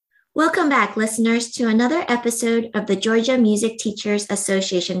Welcome back, listeners, to another episode of the Georgia Music Teachers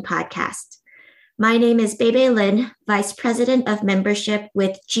Association podcast. My name is Bebe Lin, Vice President of Membership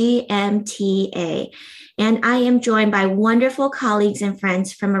with GMTA, and I am joined by wonderful colleagues and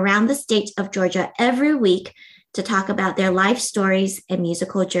friends from around the state of Georgia every week to talk about their life stories and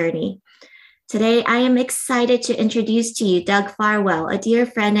musical journey. Today, I am excited to introduce to you Doug Farwell, a dear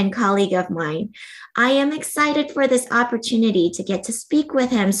friend and colleague of mine. I am excited for this opportunity to get to speak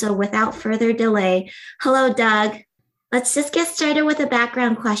with him. So without further delay, hello, Doug. Let's just get started with a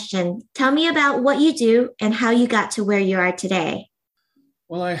background question. Tell me about what you do and how you got to where you are today.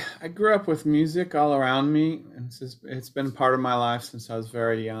 Well, I grew up with music all around me, and it's been part of my life since I was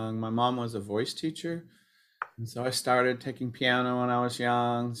very young. My mom was a voice teacher, and so I started taking piano when I was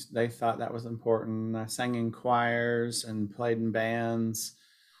young. They thought that was important. I sang in choirs and played in bands.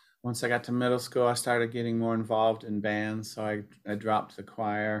 Once I got to middle school, I started getting more involved in bands, so I dropped the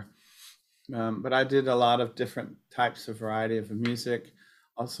choir. But I did a lot of different types of variety of music.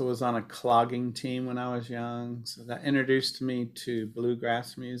 Also was on a clogging team when I was young. So that introduced me to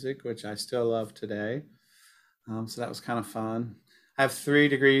bluegrass music, which I still love today. So that was kind of fun. I have 3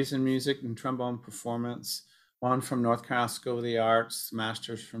 degrees in music and trombone performance, one from North Carolina School of the Arts,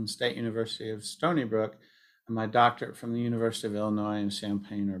 master's from State University of Stony Brook, and my doctorate from the University of Illinois in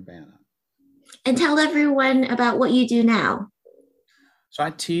Champaign-Urbana. And tell everyone about what you do now. So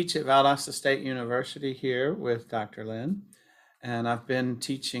I teach at Valdosta State University here with Dr. Lin, and I've been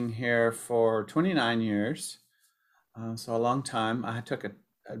teaching here for 29 years, so a long time. I took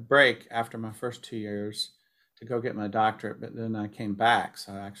a break after my first 2 years to go get my doctorate, but then I came back.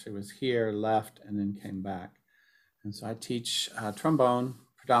 So I actually was here, left, and then came back. And so I teach trombone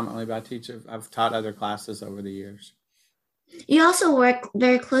predominantly, but I've taught other classes over the years. You also work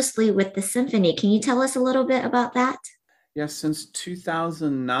very closely with the symphony. Can you tell us a little bit about that? Yes, since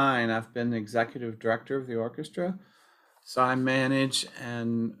 2009, I've been the executive director of the orchestra. So I manage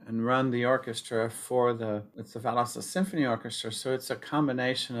and run the orchestra it's the Valdosta Symphony Orchestra. So it's a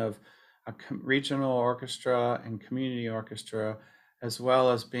combination of a regional orchestra and community orchestra, as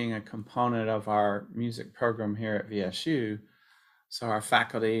well as being a component of our music program here at VSU. So our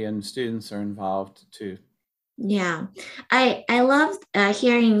faculty and students are involved too. Yeah, I loved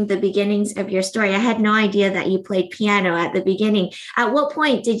hearing the beginnings of your story. I had no idea that you played piano at the beginning. At what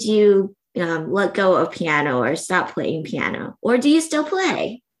point did you let go of piano or stop playing piano? Or do you still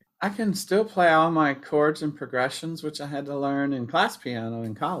play? I can still play all my chords and progressions, which I had to learn in class piano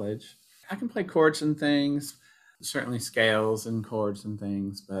in college. I can play chords and things, certainly scales and chords and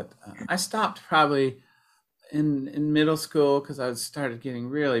things, but I stopped probably in middle school because I started getting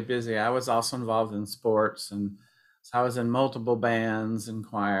really busy. I was also involved in sports, and so I was in multiple bands and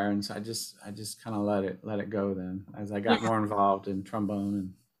choir, and so I just kind of let it go then as I got more involved in trombone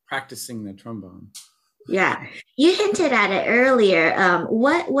and practicing the trombone. Yeah, you hinted at it earlier.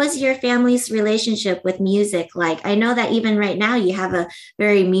 What was your family's relationship with music like? I know that even right now you have a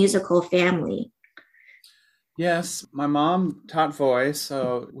very musical family. Yes, my mom taught voice,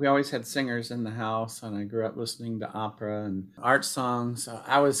 so we always had singers in the house, and I grew up listening to opera and art songs.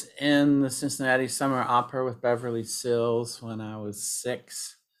 I was in the Cincinnati Summer Opera with Beverly Sills when I was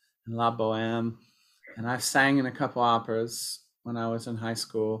 6 in La Boheme, and I sang in a couple operas when I was in high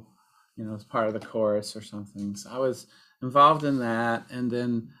school, as part of the chorus or something. So I was involved in that, and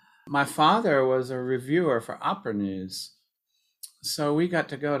then my father was a reviewer for Opera News. So we got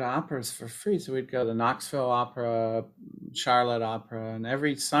to go to operas for free. So we'd go to Knoxville Opera, Charlotte Opera, and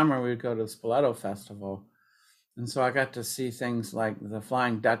every summer we'd go to the Spoleto Festival. And so I got to see things like the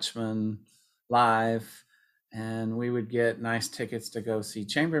Flying Dutchman live, and we would get nice tickets to go see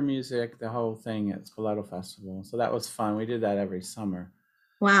chamber music, the whole thing at Spoleto Festival. So that was fun. We did that every summer.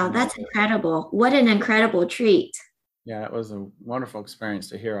 Wow, that's incredible. What an incredible treat. Yeah, it was a wonderful experience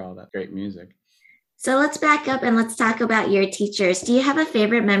to hear all that great music. So let's back up and let's talk about your teachers. Do you have a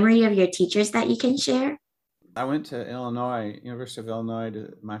favorite memory of your teachers that you can share? I went to University of Illinois,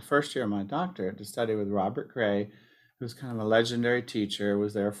 my first year of my doctorate to study with Robert Gray, who's kind of a legendary teacher,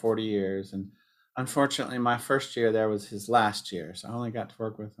 was there 40 years. And unfortunately, my first year there was his last year, so I only got to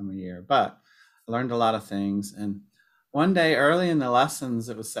work with him a year. But I learned a lot of things. And one day early in the lessons,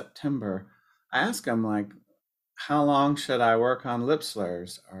 it was September, I asked him, how long should I work on lip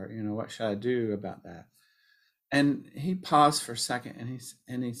slurs, or what should I do about that? And he paused for a second,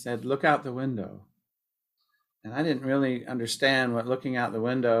 and he said, look out the window. And I didn't really understand what looking out the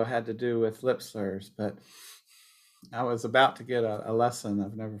window had to do with lip slurs, but I was about to get a lesson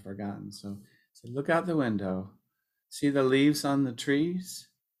I've never forgotten. So he said, look out the window, see the leaves on the trees?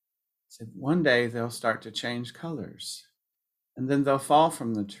 He said, one day they'll start to change colors. and then they'll fall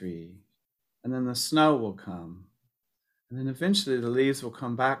from the tree, and then the snow will come, and then eventually the leaves will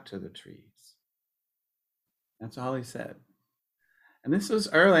come back to the trees. That's all he said. And this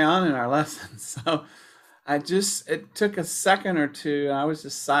was early on in our lesson. So it took a second or two, and I was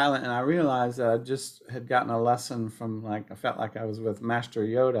just silent, and I realized that I just had gotten a lesson from, I felt like I was with Master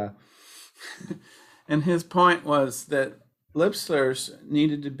Yoda. And his point was that lip slurs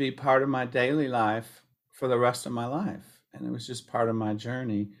needed to be part of my daily life for the rest of my life. And it was just part of my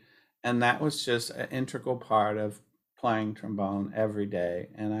journey. And that was just an integral part of playing trombone every day.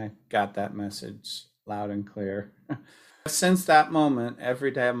 And I got that message loud and clear. Since that moment,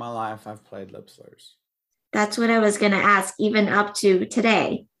 every day of my life, I've played lip slurs. That's what I was going to ask, even up to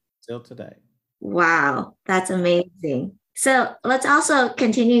today. Still today. Wow, that's amazing. So let's also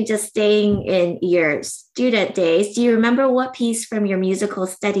continue just staying in your student days. Do you remember what piece from your musical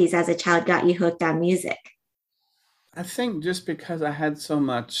studies as a child got you hooked on music? I think just because I had so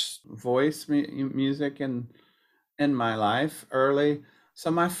much voice music in my life early.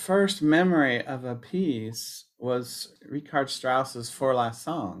 So my first memory of a piece was Richard Strauss's Four Last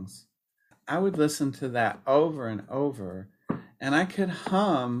Songs. I would listen to that over and over, and I could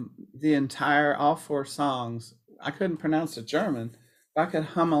hum all four songs. I couldn't pronounce the German, but I could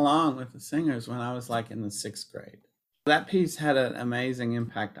hum along with the singers when I was in the 6th grade. That piece had an amazing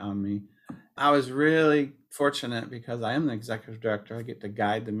impact on me. I was really fortunate because I am the executive director. I get to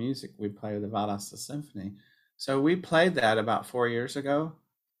guide the music we play with the Valhalla Symphony. So we played that about 4 years ago.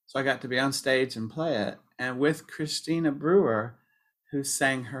 So I got to be on stage and play it. And with Christina Brewer, who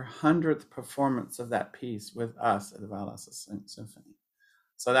sang her 100th performance of that piece with us at the Valhalla Symphony.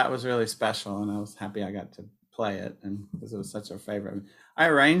 So that was really special, and I was happy I got to play it, and because it was such a favorite. I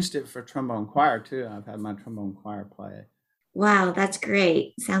arranged it for trombone choir too. I've had my trombone choir play it. Wow, that's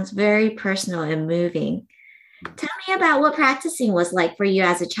great. Sounds very personal and moving. Tell me about what practicing was like for you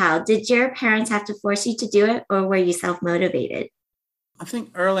as a child. Did your parents have to force you to do it, or were you self-motivated? I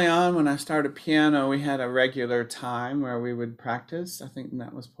think early on when I started piano, we had a regular time where we would practice. I think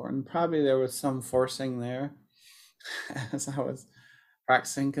that was important. Probably there was some forcing there as I was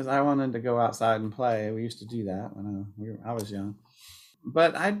practicing because I wanted to go outside and play. We used to do that when I was young.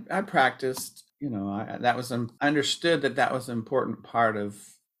 But I practiced, I understood that was an important part of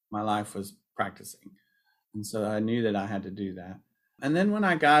my life was practicing. And so I knew that I had to do that. And then when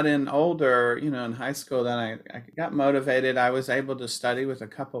I got in older, in high school, then I got motivated. I was able to study with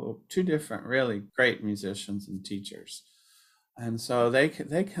two different really great musicians and teachers. And so they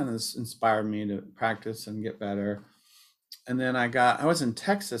kind of inspired me to practice and get better. And then I was in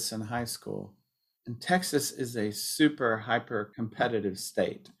Texas in high school. And Texas is a super hyper competitive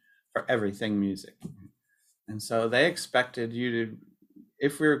state for everything music. And so they expected you to,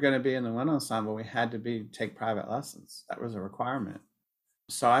 if we were going to be in the wind ensemble, we had to take private lessons. That was a requirement.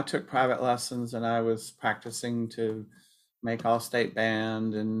 So I took private lessons, and I was practicing to make all-state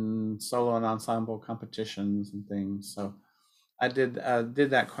band and solo and ensemble competitions and things. So I did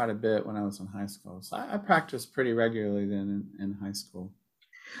that quite a bit when I was in high school. So I practiced pretty regularly then in high school.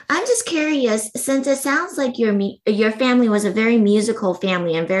 I'm just curious, since it sounds like your family was a very musical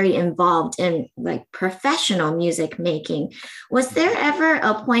family and very involved in professional music making, was there ever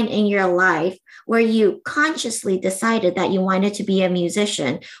a point in your life where you consciously decided that you wanted to be a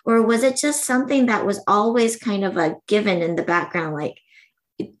musician, or was it just something that was always kind of a given in the background, like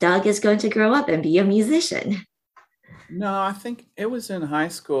Doug is going to grow up and be a musician? No, I think it was in high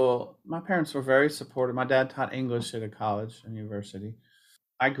school. My parents were very supportive. My dad taught English at a college and university.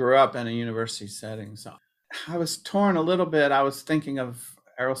 I grew up in a university setting, so I was torn a little bit. I was thinking of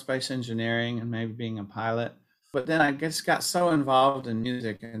aerospace engineering and maybe being a pilot, but then I just got so involved in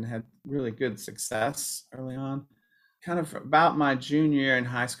music and had really good success early on. Kind of about my junior year in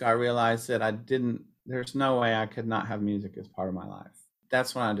high school, I realized that there's no way I could not have music as part of my life.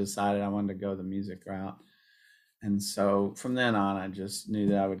 That's when I decided I wanted to go the music route. And so from then on, I just knew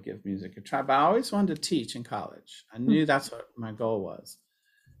that I would give music a try, but I always wanted to teach in college. I knew that's what my goal was.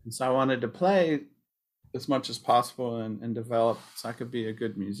 And so I wanted to play as much as possible and develop so I could be a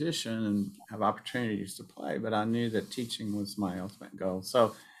good musician and have opportunities to play. But I knew that teaching was my ultimate goal.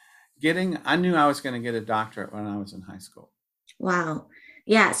 So I knew I was going to get a doctorate when I was in high school. Wow.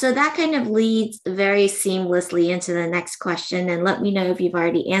 Yeah. So that kind of leads very seamlessly into the next question. And let me know if you've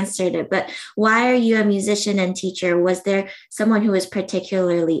already answered it. But why are you a musician and teacher? Was there someone who was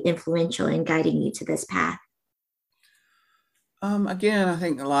particularly influential in guiding you to this path? Again, I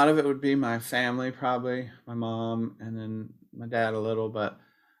think a lot of it would be my family, probably my mom, and then my dad a little.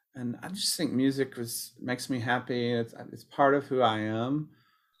 And I just think music makes me happy. It's part of who I am.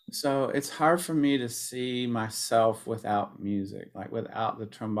 So it's hard for me to see myself without music, like without the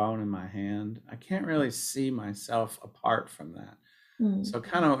trombone in my hand. I can't really see myself apart from that. Mm. So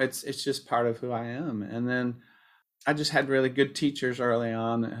kind of it's just part of who I am. And then I just had really good teachers early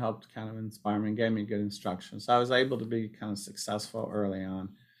on that helped kind of inspire me and gave me good instruction. So I was able to be kind of successful early on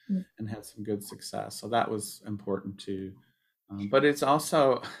Mm. and had some good success. So that was important too. But it's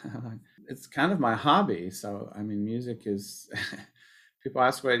also it's kind of my hobby. So I mean, music is. People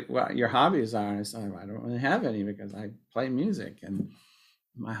ask what your hobbies are, and I say I don't really have any because I play music, and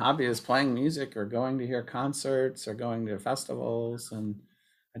my hobby is playing music or going to hear concerts or going to festivals. And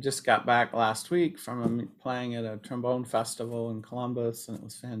I just got back last week from playing at a trombone festival in Columbus, and it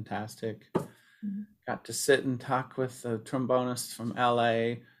was fantastic. Mm. Got to sit and talk with the trombonist from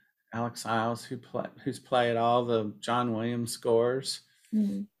LA, Alex Isles, who's played all the John Williams scores.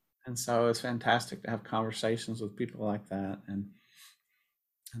 Mm. And so it's fantastic to have conversations with people like that. And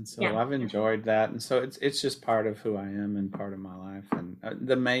so Yeah. I've enjoyed that. And so it's just part of who I am and part of my life and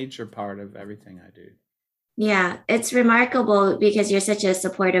the major part of everything I do. Yeah, it's remarkable because you're such a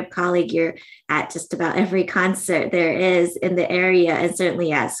supportive colleague. You're at just about every concert there is in the area and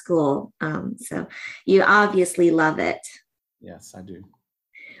certainly at school. So you obviously love it. Yes, I do.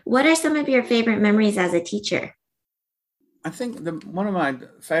 What are some of your favorite memories as a teacher? I think one of my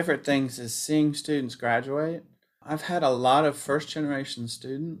favorite things is seeing students graduate. I've had a lot of first generation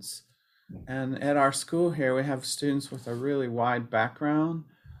students, and at our school here, we have students with a really wide background,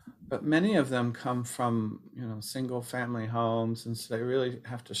 but many of them come from, single family homes, and so they really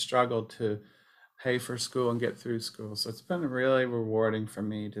have to struggle to pay for school and get through school. So it's been really rewarding for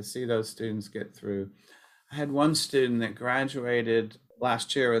me to see those students get through. I had one student that graduated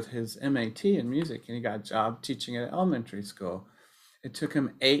last year with his MAT in music, and he got a job teaching at elementary school. It took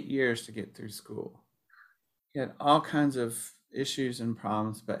him 8 years to get through school. He had all kinds of issues and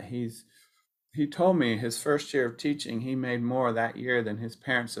problems, but he told me his first year of teaching, he made more that year than his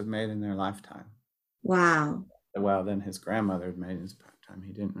parents have made in their lifetime. Wow. Well, than his grandmother had made in his lifetime.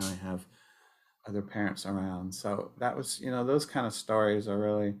 He didn't really have other parents around. So that was, those kind of stories are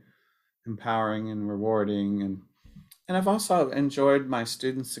really empowering and rewarding. And I've also enjoyed my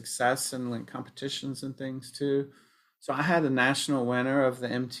student success in like competitions and things too. So I had a national winner of the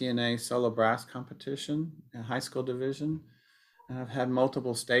MTNA solo brass competition in high school division, and I've had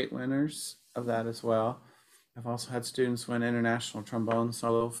multiple state winners of that as well. I've also had students win international trombone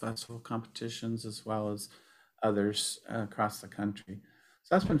solo festival competitions as well as others across the country.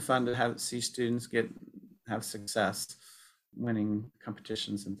 So that's been fun to see students have success winning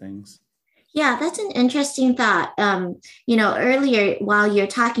competitions and things. Yeah, that's an interesting thought. Earlier while you're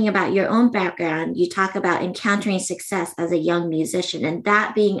talking about your own background, you talk about encountering success as a young musician and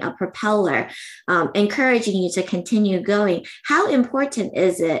that being a propeller, encouraging you to continue going. How important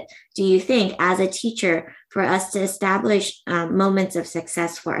is it, do you think, as a teacher, for us to establish moments of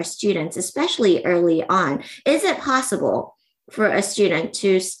success for our students, especially early on? Is it possible for a student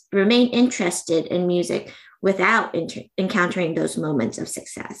to remain interested in music without encountering those moments of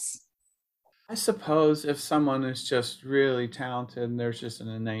success? I suppose if someone is just really talented and there's just an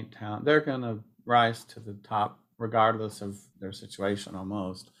innate talent, they're going to rise to the top regardless of their situation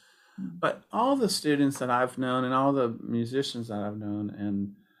almost. But all the students that I've known and all the musicians that I've known,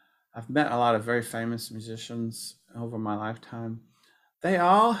 and I've met a lot of very famous musicians over my lifetime, they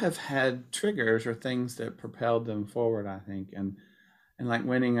all have had triggers or things that propelled them forward, I think. And like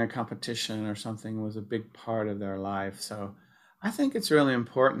winning a competition or something was a big part of their life. So I think it's really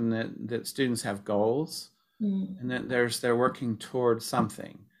important that students have goals and that they're working toward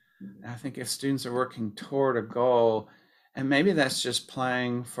something. And I think if students are working toward a goal, and maybe that's just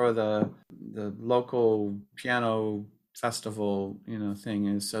playing for the local piano festival, thing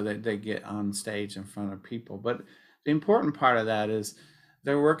is so that they get on stage in front of people. But the important part of that is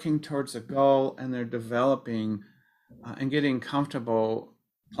they're working towards a goal and they're developing and getting comfortable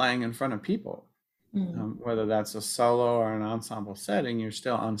playing in front of people. Whether that's a solo or an ensemble setting, you're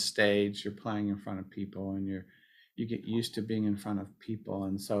still on stage, you're playing in front of people, and you get used to being in front of people.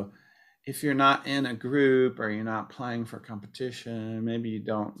 And so if you're not in a group or you're not playing for competition, maybe you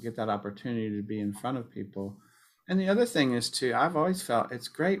don't get that opportunity to be in front of people. And the other thing is too, I've always felt it's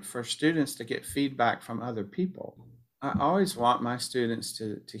great for students to get feedback from other people. I always want my students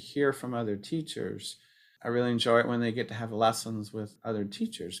to hear from other teachers. I really enjoy it when they get to have lessons with other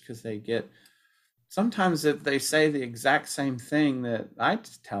teachers because they get sometimes if they say the exact same thing that I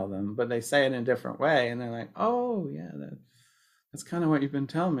tell them, but they say it in a different way, and they're like, "Oh, yeah, that's kind of what you've been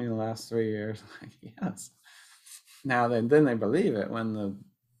telling me the last 3 years." Like, yes. Now then they believe it when the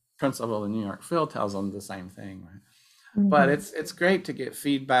principal in New York Phil tells them the same thing, right? But Mhm. it's great to get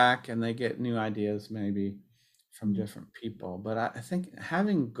feedback and they get new ideas maybe from different people. But I think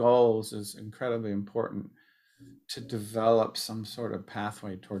having goals is incredibly important to develop some sort of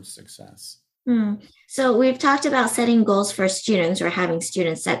pathway towards success. Hmm. So we've talked about setting goals for students or having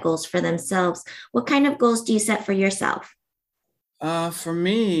students set goals for themselves. What kind of goals do you set for yourself? For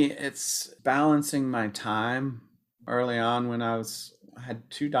me, it's balancing my time. Early on, when I had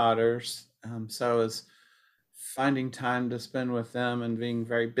two daughters, so it was finding time to spend with them and being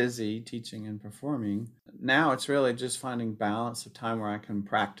very busy teaching and performing. Now it's really just finding balance of time where I can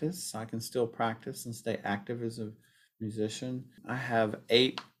practice. I can still practice and stay active as a musician. I have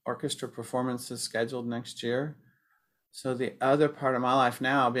 8 orchestra performances scheduled next year. So the other part of my life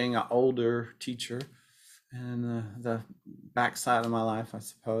now, being an older teacher, and the backside of my life, I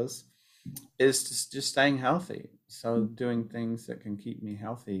suppose, is just staying healthy. So doing things that can keep me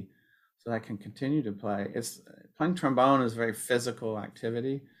healthy so I can continue to play. It's playing trombone is a very physical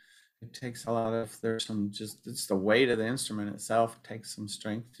activity. It takes a lot of there's some just it's the weight of the instrument itself takes some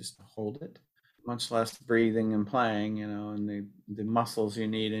strength just to hold it. Much less breathing and playing, and the muscles you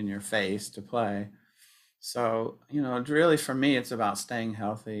need in your face to play. So, really for me, it's about staying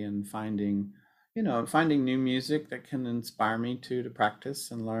healthy and finding new music that can inspire me to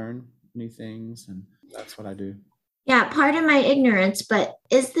practice and learn new things. And that's what I do. Yeah, pardon my ignorance, but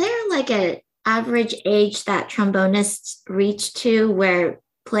is there like a average age that trombonists reach to where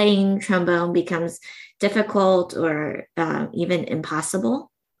playing trombone becomes difficult or even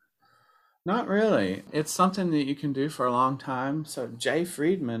impossible? Not really. It's something that you can do for a long time. So Jay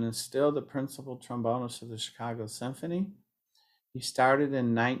Friedman is still the principal trombonist of the Chicago Symphony. He started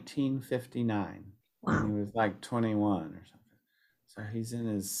in 1959 when he Wow. was like 21 or something. So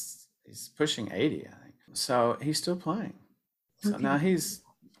he's pushing 80, I think. So he's still playing. So now Okay. he's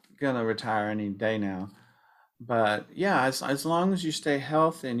gonna retire any day now. But yeah, as long as you stay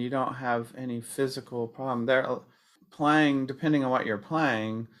healthy and you don't have any physical problem, they're playing, depending on what you're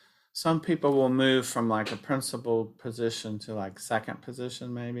playing, some people will move from like a principal position to like second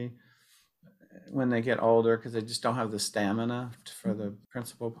position maybe when they get older because they just don't have the stamina for the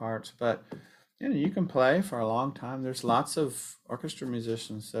principal parts. But you can play for a long time. There's lots of orchestra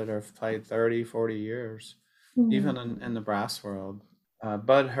musicians that have played 30, 40 years, Mhm. even in the brass world.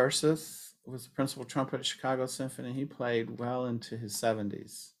 Bud Herseth was the principal trumpet at Chicago Symphony. He played well into his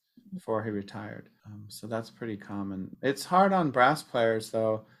 70s before he retired. So that's pretty common. It's hard on brass players,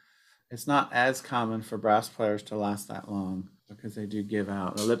 though. It's not as common for brass players to last that long because they do give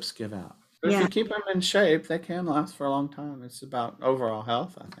out. The lips give out. But if Yeah. you keep them in shape, they can last for a long time. It's about overall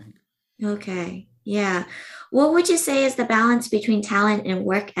health, I think. Okay. Yeah. What would you say is the balance between talent and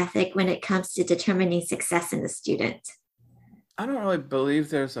work ethic when it comes to determining success in a student? I don't really believe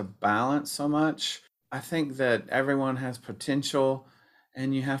there's a balance so much. I think that everyone has potential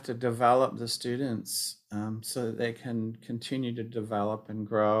and you have to develop the students so that they can continue to develop and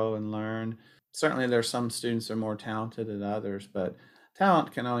grow and learn. Certainly, there's some students that are more talented than others, but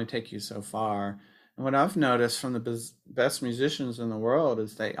talent can only take you so far. And what I've noticed from the best musicians in the world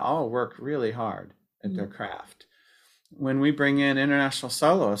is they all work really hard at their Mm. craft. When we bring in international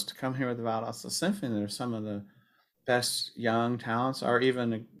soloists to come here with the Valdosta Symphony, they're some of the best young talents or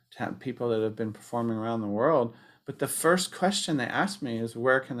even people that have been performing around the world. But the first question they ask me is,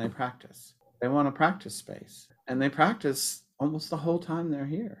 where can they practice? They want a practice space. And they practice almost the whole time they're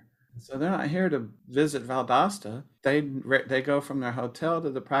here. So they're not here to visit Valdosta. They go from their hotel to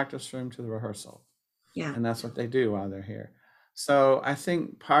the practice room to the rehearsal. Yeah. And that's what they do while they're here. So I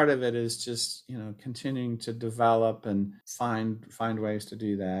think part of it is just, continuing to develop and find ways to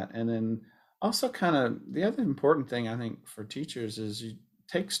do that. And then also kind of the other important thing I think for teachers is you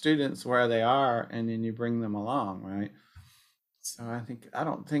take students where they are and then you bring them along, right? So I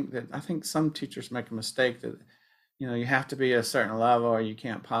think some teachers make a mistake that, you have to be at a certain level or you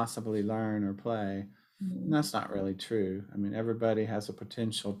can't possibly learn or play. And Mm. that's not really true. I mean, everybody has a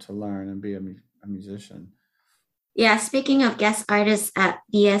potential to learn and be a musician. Yeah, speaking of guest artists at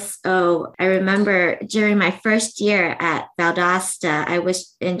VSO, I remember during my first year at Valdosta, I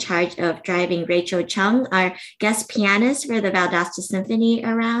was in charge of driving Rachel Chung, our guest pianist for the Valdosta Symphony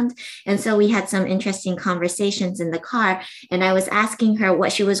around. And so we had some interesting conversations in the car. And I was asking her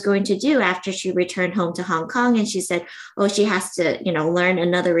what she was going to do after she returned home to Hong Kong. And she said, oh, she has to, learn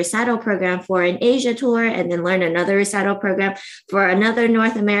another recital program for an Asia tour and then learn another recital program for another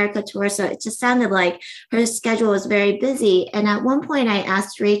North America tour. So it just sounded like her schedule was very busy. And at one point, I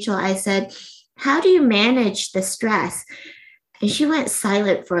asked Rachel, I said, how do you manage the stress? And she went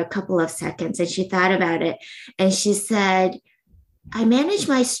silent for a couple of seconds and she thought about it. And she said, I manage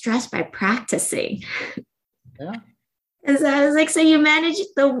my stress by practicing. Yeah. And so I was like, so you manage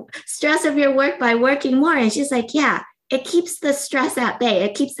the stress of your work by working more? And she's like, yeah, it keeps the stress at bay.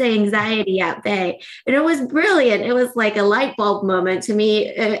 It keeps the anxiety at bay. And it was brilliant. It was like a light bulb moment to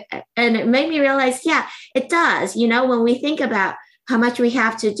me. And it made me realize, yeah, it does. When we think about how much we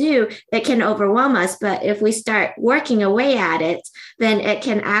have to do, it can overwhelm us. But if we start working away at it, then it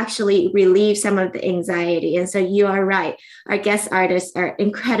can actually relieve some of the anxiety. And so you are right. Our guest artists are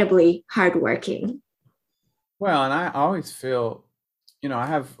incredibly hardworking. Well, and I always feel, I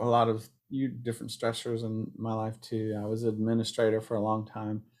have a lot of different stressors in my life too. I was an administrator for a long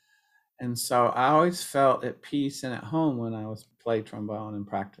time. And so I always felt at peace and at home when I was play trombone and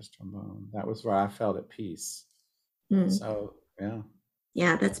practice trombone. That was where I felt at peace. Mm. So, yeah.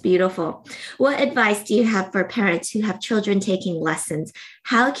 Yeah, that's beautiful. What advice do you have for parents who have children taking lessons?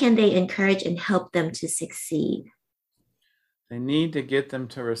 How can they encourage and help them to succeed? They need to get them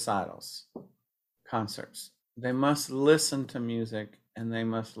to recitals, concerts. They must listen to music, and they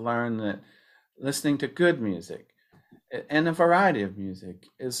must learn that listening to good music and a variety of music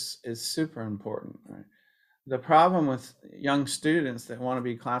is super important, right? The problem with young students that want to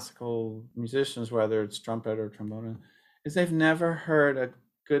be classical musicians, whether it's trumpet or trombone, is they've never heard a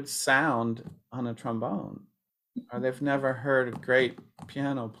good sound on a trombone, or they've never heard a great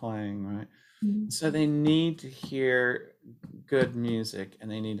piano playing, right? Mm-hmm. So they need to hear good music, and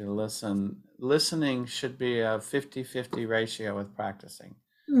they need to listen. Listening should be a 50-50 ratio with practicing.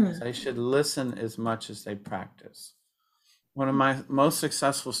 So they should listen as much as they practice. One of my most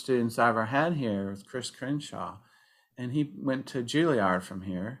successful students I ever had here was Chris Crenshaw, and he went to Juilliard from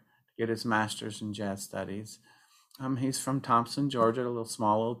here to get his master's in jazz studies. He's from Thompson, Georgia, a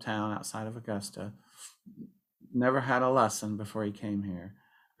little town outside of Augusta. Never had a lesson before he came here,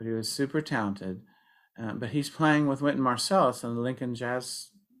 but he was super talented. But he's playing with Wynton Marsalis in the Lincoln Jazz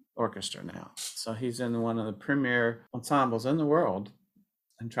Orchestra now. So he's in one of the premier ensembles in the world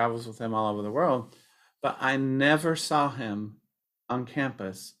and travels with them all over the world. But I never saw him on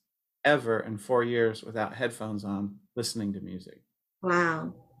campus ever in 4 years without headphones on, listening to music.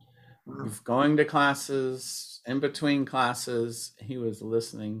 Wow. Going to classes, in between classes, he was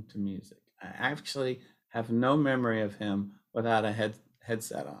listening to music. I actually have no memory of him without a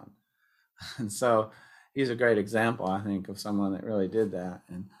headset on. And so he's a great example, I think, of someone that really did that.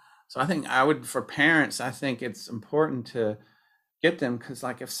 And so I think for parents, I think it's important to get them, because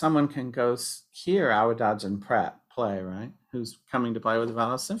like if someone can go hear Howard Dodson Pratt play, right, who's coming to play with the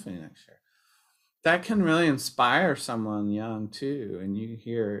Valhalla Symphony next year, that can really inspire someone young too. And you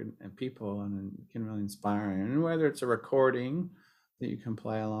hear people, and it can really inspire you. And whether it's a recording that you can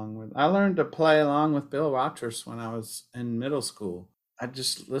play along with. I learned to play along with Bill Watrous when I was in middle school. I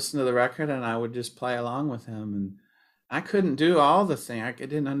just listened to the record and I would just play along with him. And I couldn't do all the thing. I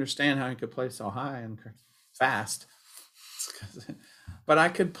didn't understand how he could play so high and fast. But I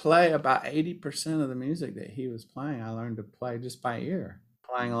could play about 80% of the music that he was playing. I learned to play just by ear,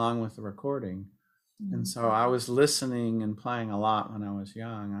 playing along with the recording. Mm-hmm. And so I was listening and playing a lot when I was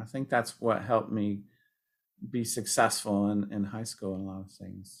young. I think that's what helped me be successful in high school and a lot of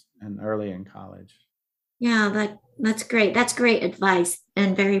things, and early in college. Yeah, that's great. That's great advice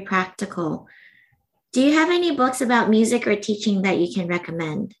and very practical. Do you have any books about music or teaching that you can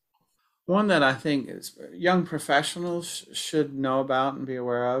recommend? One that I think young professionals should know about and be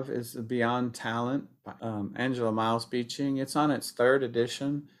aware of is the Beyond Talent by Angela Miles Beeching. It's on its 3rd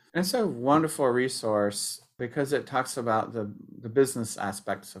edition. And it's a wonderful resource because it talks about the business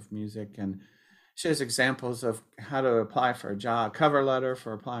aspects of music, and she has examples of how to apply for a job, cover letter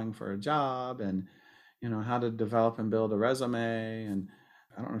for applying for a job, and how to develop and build a resume. And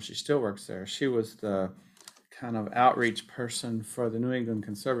I don't know if she still works there. She was the kind of outreach person for the New England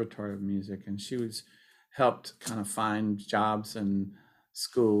Conservatory of Music, and she helped kind of find jobs and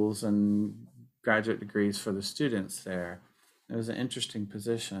schools and graduate degrees for the students there. It was an interesting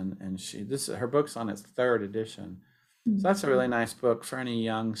position, and her book's on its 3rd edition. Mm-hmm. So that's a really nice book for any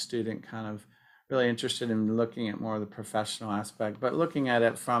young student kind of really interested in looking at more of the professional aspect, but looking at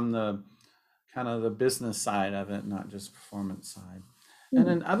it from the kind of the business side of it, not just performance side. And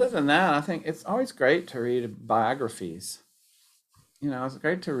then other than that, I think it's always great to read biographies. It's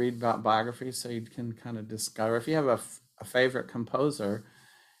great to read about biographies so you can kind of discover. If you have a favorite composer,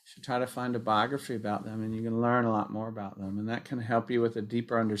 you should try to find a biography about them, and you can learn a lot more about them. And that can help you with a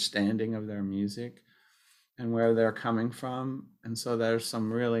deeper understanding of their music and where they're coming from. And so there's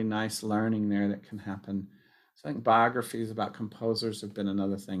some really nice learning there that can happen. So I think biographies about composers have been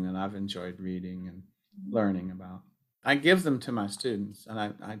another thing that I've enjoyed reading and learning about. I give them to my students, and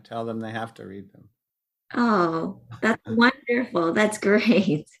I tell them they have to read them. Oh, that's wonderful. That's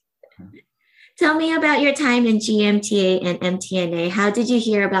great. Tell me about your time in GMTA and MTNA. How did you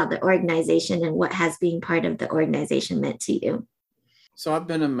hear about the organization and what has being part of the organization meant to you? So I've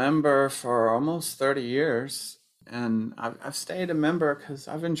been a member for almost 30 years, and I've stayed a member because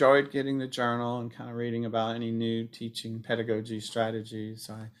I've enjoyed getting the journal and kind of reading about any new teaching pedagogy strategies.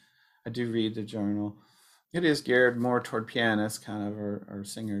 I do read the journal. It is geared more toward pianists kind of or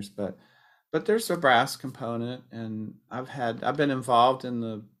singers, but there's a brass component, and I've been involved in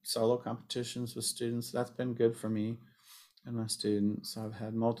the solo competitions with students. That's been good for me and my students. I've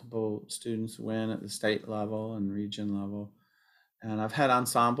had multiple students win at the state level and region level. And I've had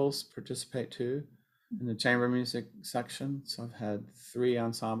ensembles participate too in the chamber music section. So I've had 3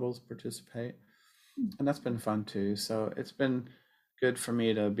 ensembles participate, and that's been fun too. So it's been good for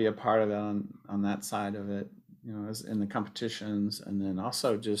me to be a part of it on that side of it, as in the competitions, and then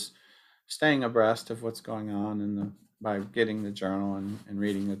also just staying abreast of what's going on by getting the journal and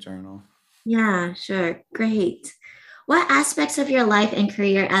reading the journal. Yeah, sure. Great. What aspects of your life and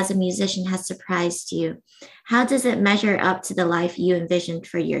career as a musician has surprised you? How does it measure up to the life you envisioned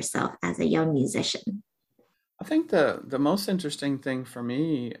for yourself as a young musician? I think the most interesting thing for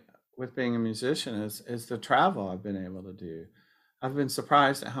me with being a musician is the travel I've been able to do. I've been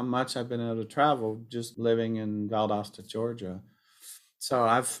surprised at how much I've been able to travel just living in Valdosta, Georgia. So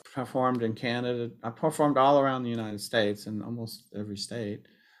I've performed in Canada. I performed all around the United States in almost every state.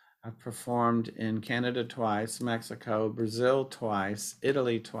 I've performed in Canada twice, Mexico, Brazil twice,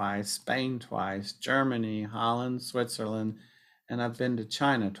 Italy twice, Spain twice, Germany, Holland, Switzerland, and I've been to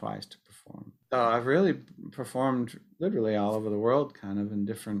China twice to perform. So I've really performed literally all over the world, kind of in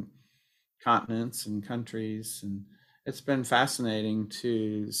different continents and countries. And it's been fascinating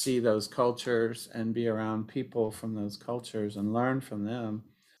to see those cultures and be around people from those cultures and learn from them.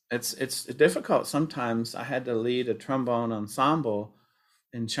 It's difficult sometimes. I had to lead a trombone ensemble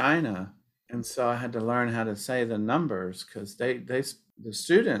in China, and so I had to learn how to say the numbers because the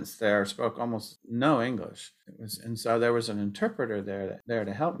students there spoke almost no English. And so there was an interpreter there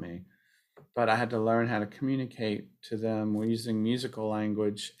to help me, but I had to learn how to communicate to them using musical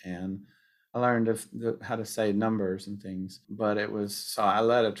language, and I learned how to say numbers and things. But so I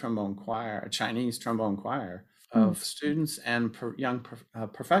led a trombone choir, a Chinese trombone choir Hmm. of students and young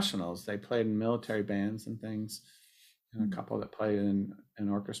professionals. They played in military bands and things, and a couple that played in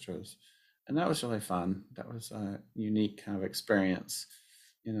orchestras. And that was really fun. That was a unique kind of experience,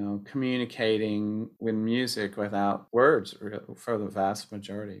 communicating with music without words for the vast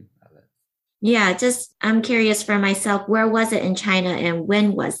majority of it. Yeah, just I'm curious for myself, where was it in China and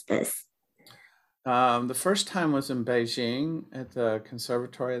when was this? The first time was in Beijing at the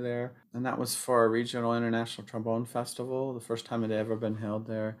conservatory there, and that was for a regional international trombone festival, the first time it had ever been held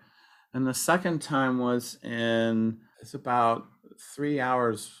there. And the second time was it's about 3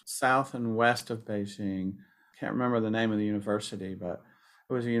 hours south and west of Beijing. Can't remember the name of the university, but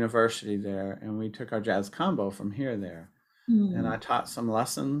it was a university there, and we took our jazz combo from here there. And Hmm. I taught some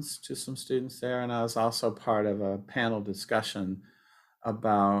lessons to some students there, and I was also part of a panel discussion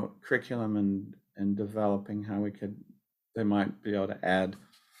about curriculum and developing how they might be able to add,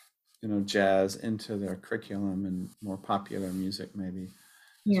 jazz into their curriculum and more popular music maybe. So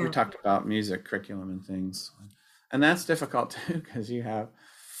we Yeah. talked about music curriculum and things. And that's difficult too because you have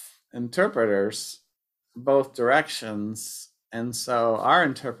interpreters both directions. And so our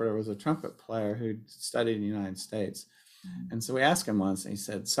interpreter was a trumpet player who studied in the United States. And so we asked him once, and he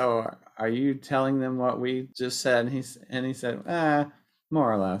said, "So are you telling them what we just said?" And he said,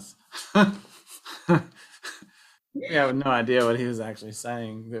 more or less. We have no idea what he was actually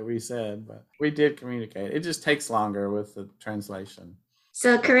saying that we said, but we did communicate. It just takes longer with the translation.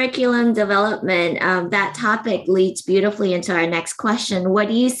 So, curriculum development, that topic leads beautifully into our next question. What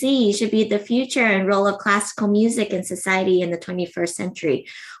do you see should be the future and role of classical music in society in the 21st century,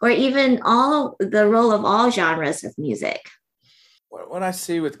 or even all the role of all genres of music? What I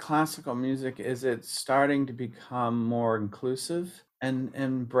see with classical music is it's starting to become more inclusive and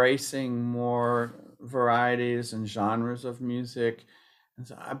embracing more varieties and genres of music. And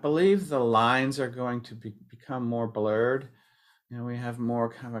so I believe the lines are going to become more blurred. We have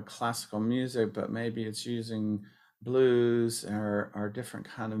more kind of classical music, but maybe it's using blues or different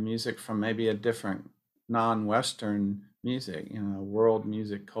kind of music from maybe a different non-Western music, world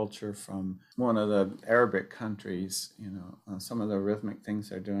music culture from one of the Arabic countries. Some of the rhythmic things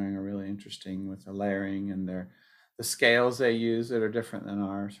they're doing are really interesting with the layering and the scales they use that are different than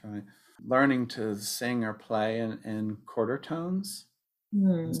ours, right? Learning to sing or play in quarter tones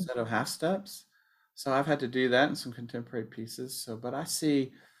Hmm. instead of half steps. So I've had to do that in some contemporary pieces. But I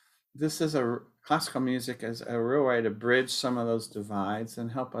see this as classical music as a real way to bridge some of those divides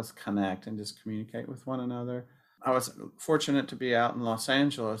and help us connect and just communicate with one another. I was fortunate to be out in Los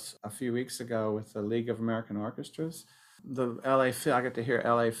Angeles a few weeks ago with the League of American Orchestras. The LA Phil, I got to hear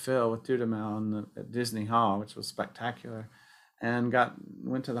LA Phil with Dudamel at Disney Hall, which was spectacular, and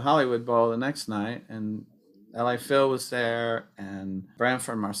went to the Hollywood Bowl the next night, and LA Phil was there, and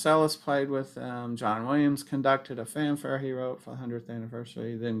Branford Marsalis played with them. John Williams conducted a fanfare he wrote for the 100th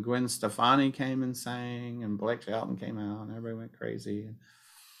anniversary. Then Gwen Stefani came and sang, and Blake Shelton came out, and everybody went crazy.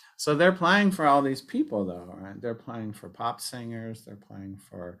 So they're playing for all these people, though, right? They're playing for pop singers. They're playing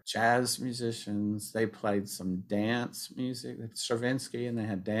for jazz musicians. They played some dance music, Stravinsky, and they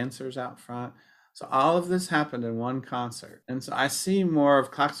had dancers out front. So all of this happened in one concert. And so I see more of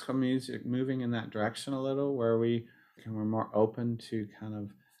classical music moving in that direction a little, where we're more open to kind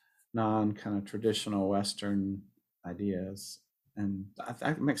of traditional Western ideas. And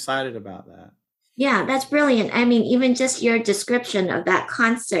I'm excited about that. Yeah, that's brilliant. I mean, even just your description of that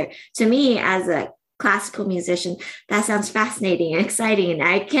concert, to me as a classical musician, that sounds fascinating and exciting. And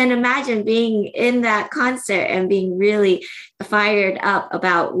I can imagine being in that concert and being really fired up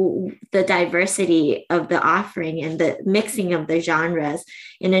about the diversity of the offering and the mixing of the genres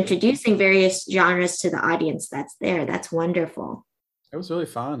and introducing various genres to the audience that's there. That's wonderful. It was really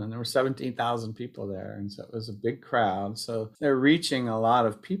fun, and there were 17,000 people there, and so it was a big crowd. So they're reaching a lot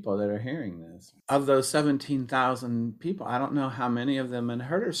of people that are hearing this. Of those 17,000 people, I don't know how many of them had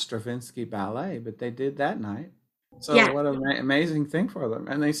heard of Stravinsky ballet, but they did that night. So yeah. What an amazing thing for them,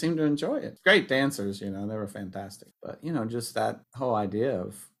 and they seemed to enjoy it. Great dancers, they were fantastic. But, just that whole idea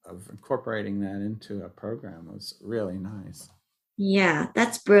of incorporating that into a program was really nice. Yeah,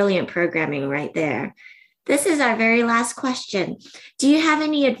 that's brilliant programming right there. This is our very last question. Do you have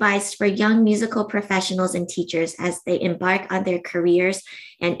any advice for young musical professionals and teachers as they embark on their careers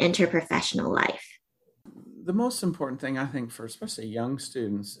and enter professional life? The most important thing, I think, for especially young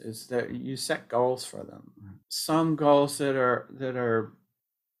students is that you set goals for them. Some goals that are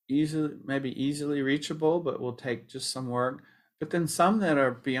easily reachable, but will take just some work, but then some that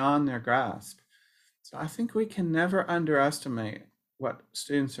are beyond their grasp. So I think we can never underestimate what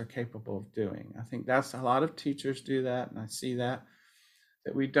students are capable of doing. I think that's a lot of teachers do that, and I see that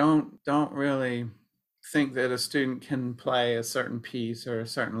we don't really think that a student can play a certain piece or a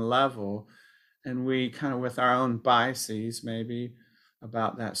certain level, and we kind of, with our own biases maybe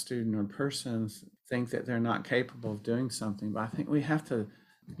about that student or person, think that they're not capable of doing something. But I think we have to,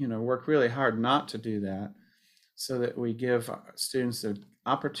 work really hard not to do that, so that we give students the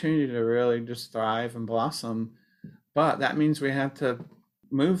opportunity to really just thrive and blossom. But that means we have to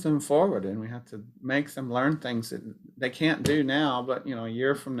move them forward, and we have to make them learn things that they can't do now, but a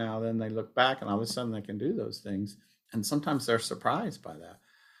year from now, then they look back and all of a sudden they can do those things. And sometimes they're surprised by that.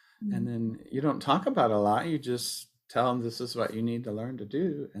 Mm-hmm. And then you don't talk about it a lot. You just tell them this is what you need to learn to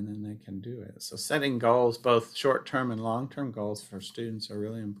do, and then they can do it. So setting goals, both short-term and long-term goals for students, are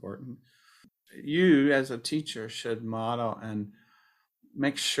really important. You as a teacher should model and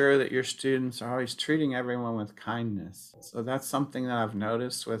make sure that your students are always treating everyone with kindness. So that's something that I've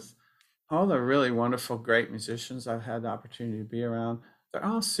noticed with all the really wonderful, great musicians I've had the opportunity to be around. They're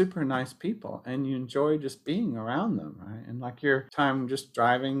all super nice people, and you enjoy just being around them, right? And like your time just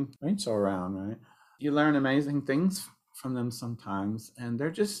driving Rachel around, right? You learn amazing things from them sometimes, and they're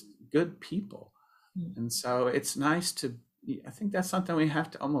just good people. Mm-hmm. And so it's nice I think that's something we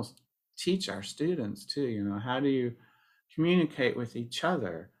have to almost teach our students too. How do you communicate with each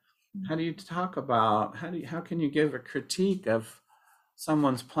other? How do you talk about, how can you give a critique of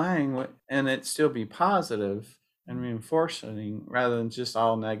someone's playing and it still be positive and reinforcing, rather than just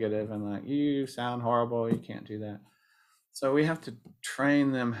all negative and like, you sound horrible, you can't do that. So we have to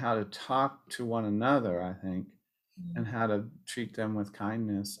train them how to talk to one another, I think, and how to treat them with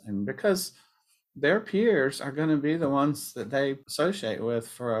kindness. And because their peers are going to be the ones that they associate with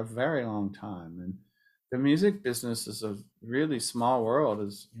for a very long time. And the music business is a really small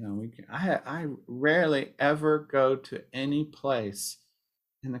world. I rarely ever go to any place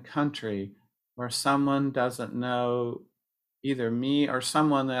in the country where someone doesn't know either me or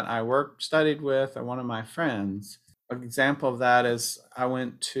someone that I studied with, or one of my friends. An example of that is I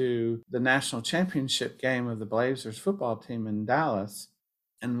went to the national championship game of the Blazers football team in Dallas,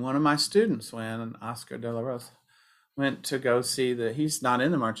 and one of my students went, Oscar De La Rosa, went to go see he's not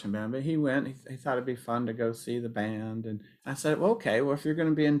in the marching band, but he went, he thought it'd be fun to go see the band. And I said, well, okay, if you're going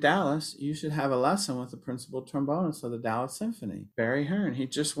to be in Dallas, you should have a lesson with the principal trombonist of the Dallas Symphony, Barry Hearn. He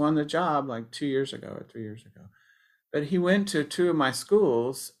just won the job like 2 years ago or 3 years ago. But he went to two of my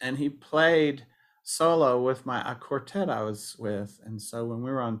schools and he played solo with a quartet I was with. And so when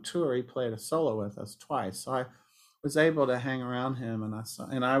we were on tour, he played a solo with us twice. So I was able to hang around him,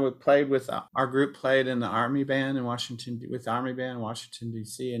 and I would play with our group, played in the Army band in Washington, with the Army band in Washington,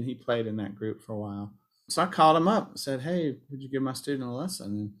 D.C., and he played in that group for a while. So I called him up and said, hey, would you give my student a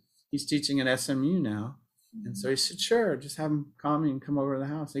lesson? And he's teaching at SMU now. And so he said, sure, just have him call me and come over to the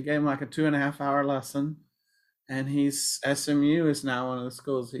house. He gave him like a 2.5-hour lesson. And SMU is now one of the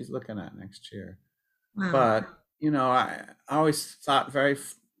schools he's looking at next year. Wow. But, I always thought very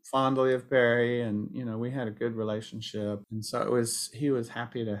fondly of Barry, and, we had a good relationship. And so he was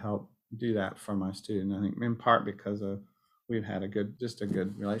happy to help do that for my student. I think in part because we've had a good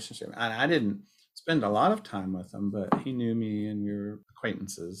relationship. I didn't spend a lot of time with him, but he knew me and we were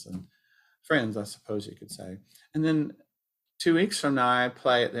acquaintances and friends, I suppose you could say. And then 2 weeks from now, I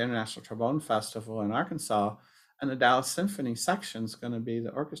play at the International Trombone Festival in Arkansas, and the Dallas Symphony section is going to be the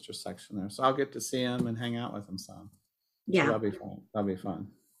orchestra section there. So I'll get to see him and hang out with him some. Yeah. So that'll be fun.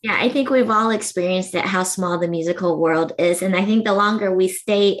 Yeah, I think we've all experienced it, how small the musical world is. And I think the longer we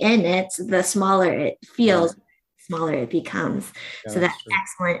stay in it, the smaller it feels, smaller it becomes. Yeah, so that's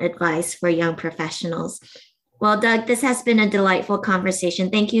excellent advice for young professionals. Well, Doug, this has been a delightful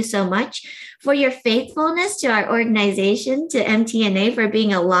conversation. Thank you so much for your faithfulness to our organization, to MTNA, for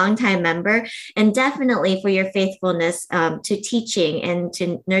being a longtime member, and definitely for your faithfulness to teaching and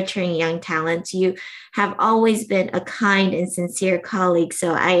to nurturing young talents. You have always been a kind and sincere colleague,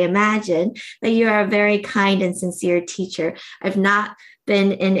 so I imagine that you are a very kind and sincere teacher. I've not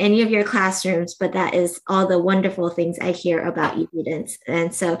been in any of your classrooms, but that is all the wonderful things I hear about you students.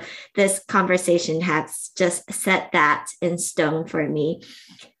 And so this conversation has just set that in stone for me.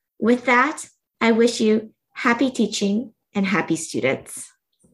 With that, I wish you happy teaching and happy students.